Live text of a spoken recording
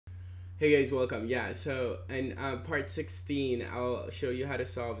Hey guys, welcome. Yeah, so in part 16, I'll show you how to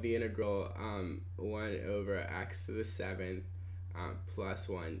solve the integral 1 over x to the 7th plus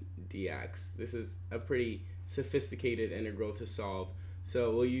 1 dx. This is a pretty sophisticated integral to solve, so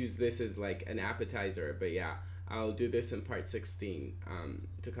we'll use this as like an appetizer, but yeah, I'll do this in part 16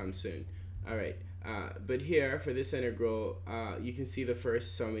 to come soon. Alright, but here for this integral, you can see the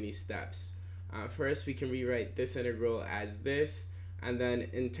first so many steps. First, we can rewrite this integral as this, and then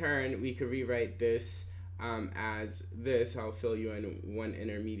in turn we could rewrite this as this. I'll fill you in one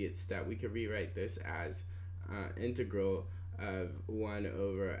intermediate step. We could rewrite this as integral of 1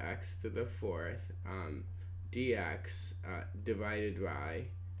 over x to the 4th dx divided by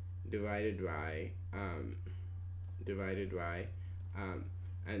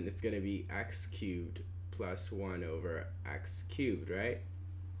and it's going to be x cubed plus 1 over x cubed, right?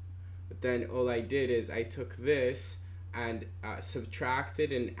 But then all I did is I took this and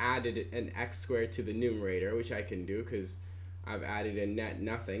subtracted and added an x squared to the numerator, which I can do because I've added a net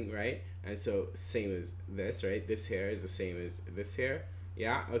nothing, right? And so same as this, right? This here is the same as this here.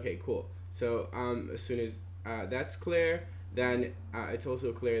 Yeah, okay, cool. So as soon as that's clear, then it's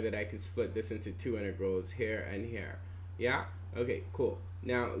also clear that I can split this into two integrals here and here. Yeah, okay, cool.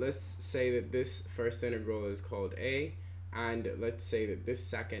 Now let's say that this first integral is called a, and let's say that this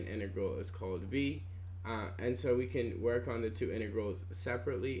second integral is called b. And so we can work on the two integrals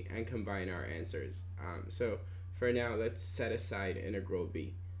separately and combine our answers. So for now, let's set aside integral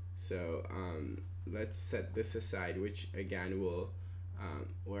b. So let's set this aside, which again we'll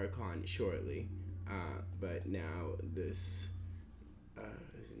work on shortly. But now this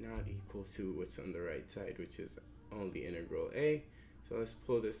is not equal to what's on the right side, which is only integral a. So let's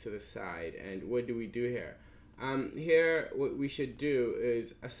pull this to the side. And what do we do here? Here, what we should do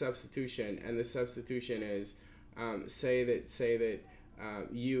is a substitution, and the substitution is say that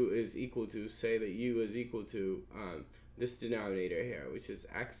u is equal to this denominator here, which is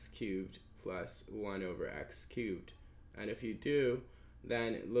x cubed plus 1 over x cubed. And if you do,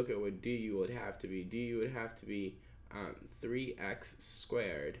 then look at what du would have to be. Du would have to be 3x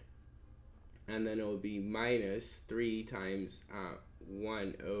squared, and then it will be minus 3 times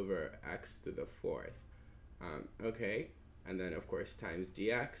 1 over x to the 4th. Okay, and then of course times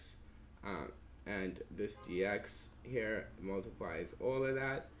dx, and this dx here multiplies all of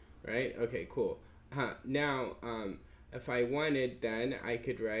that, right? Okay, cool. Now, if I wanted, then I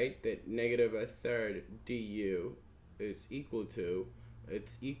could write that negative a third du is equal to,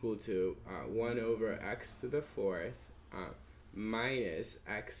 1 over x to the 4th minus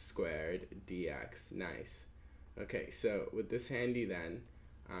x squared dx. Nice. Okay, so with this handy then,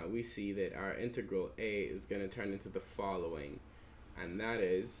 we see that our integral a is going to turn into the following, and that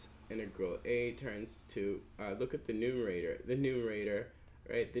is integral a turns to, look at the numerator,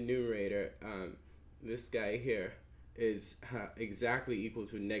 right? The numerator, this guy here is exactly equal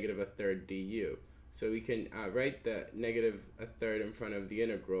to negative a third du. So we can write the negative a third in front of the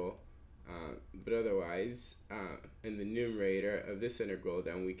integral, but otherwise in the numerator of this integral,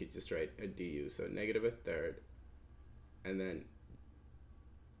 then we could just write a du. So negative a third, and then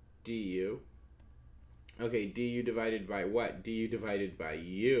du. Okay, du divided by what? Du divided by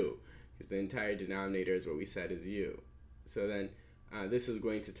u, because the entire denominator is what we said is u. So then this is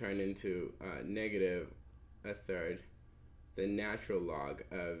going to turn into negative a third, the natural log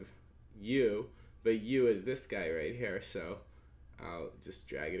of u, but u is this guy right here, so I'll just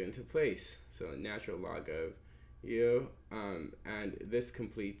drag it into place. So natural log of u, and this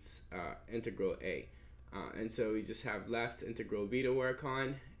completes integral a. And so we just have left integral b to work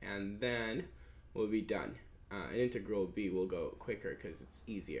on, and then we'll be done. And integral b will go quicker because it's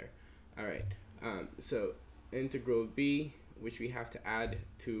easier. All right, so integral b, which we have to add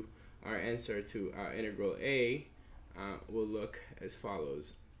to our answer to integral a, will look as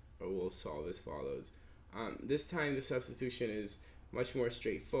follows, or will solve as follows. This time the substitution is much more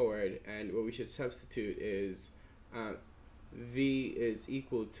straightforward, and what we should substitute is v is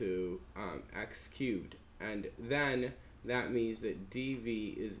equal to x cubed, and then that means that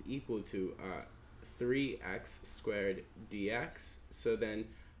dv is equal to 3x squared dx. So then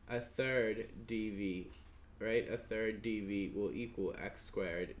a third dv, right? A third dv will equal x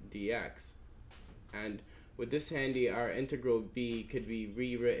squared dx. And with this handy, our integral b could be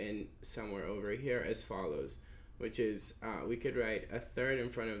rewritten somewhere over here as follows, which is we could write a third in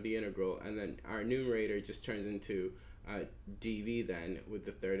front of the integral, and then our numerator just turns into dv then, with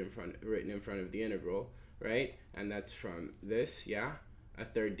the third written in front of the integral, right? And that's from this, yeah? A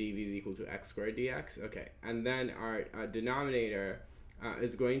third dv is equal to x squared dx. Okay, and then our denominator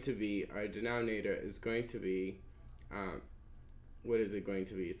is going to be what is it going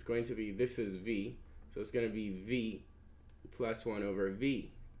to be? It's going to be, this is v, so it's going to be v plus 1 over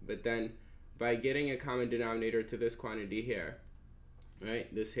v. But then by getting a common denominator to this quantity here,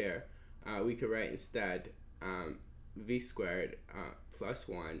 right, this here, we could write instead v squared plus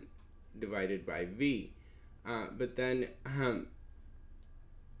 1 divided by v. But then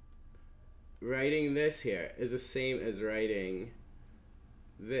writing this here is the same as writing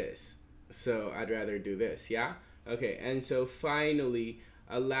this. So I'd rather do this, yeah? Okay, and so finally,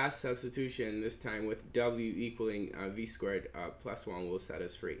 a last substitution, this time with w equaling v squared plus 1 will set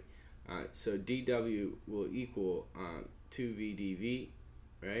us free. So dw will equal 2v dv,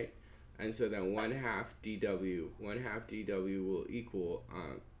 right? And so then 1/2 dw will equal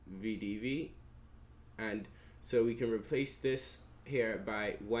v dv. And so we can replace this here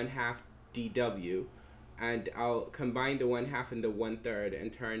by 1/2 dw, and I'll combine the 1/2 and the 1/3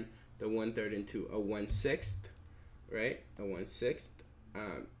 and turn the 1/3 into a 1/6, right? A 1/6,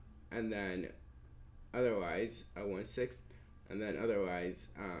 and then otherwise a 1/6, and then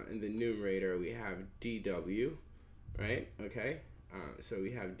otherwise in the numerator we have dw, right? Okay, so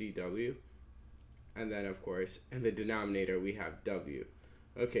we have dw, and then of course in the denominator we have w.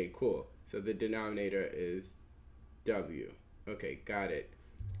 Okay, cool. So the denominator is w. Okay, got it.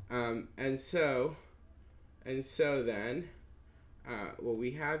 And so then what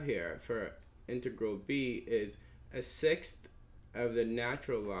we have here for integral b is 1/6 of the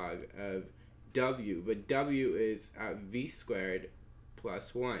natural log of w, but w is v squared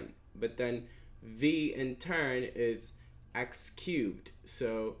plus 1. But then v in turn is x cubed.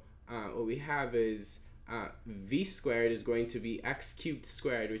 So what we have is v squared is going to be x cubed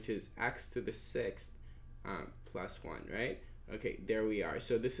squared, which is x to the 6th plus 1, right? Okay, there we are.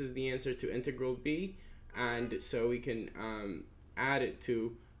 So this is the answer to integral b, and so we can add it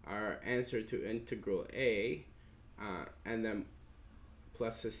to our answer to integral a, and then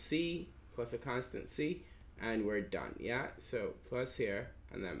plus a c, plus a constant c, and we're done, yeah? So plus here,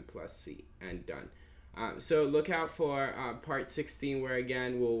 and then plus c, and done. So look out for part 16, where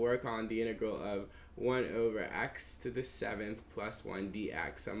again we'll work on the integral of 1 over x to the 7th plus 1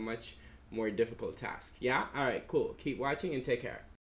 dx, a much more difficult task. Yeah? Alright, cool. Keep watching and take care.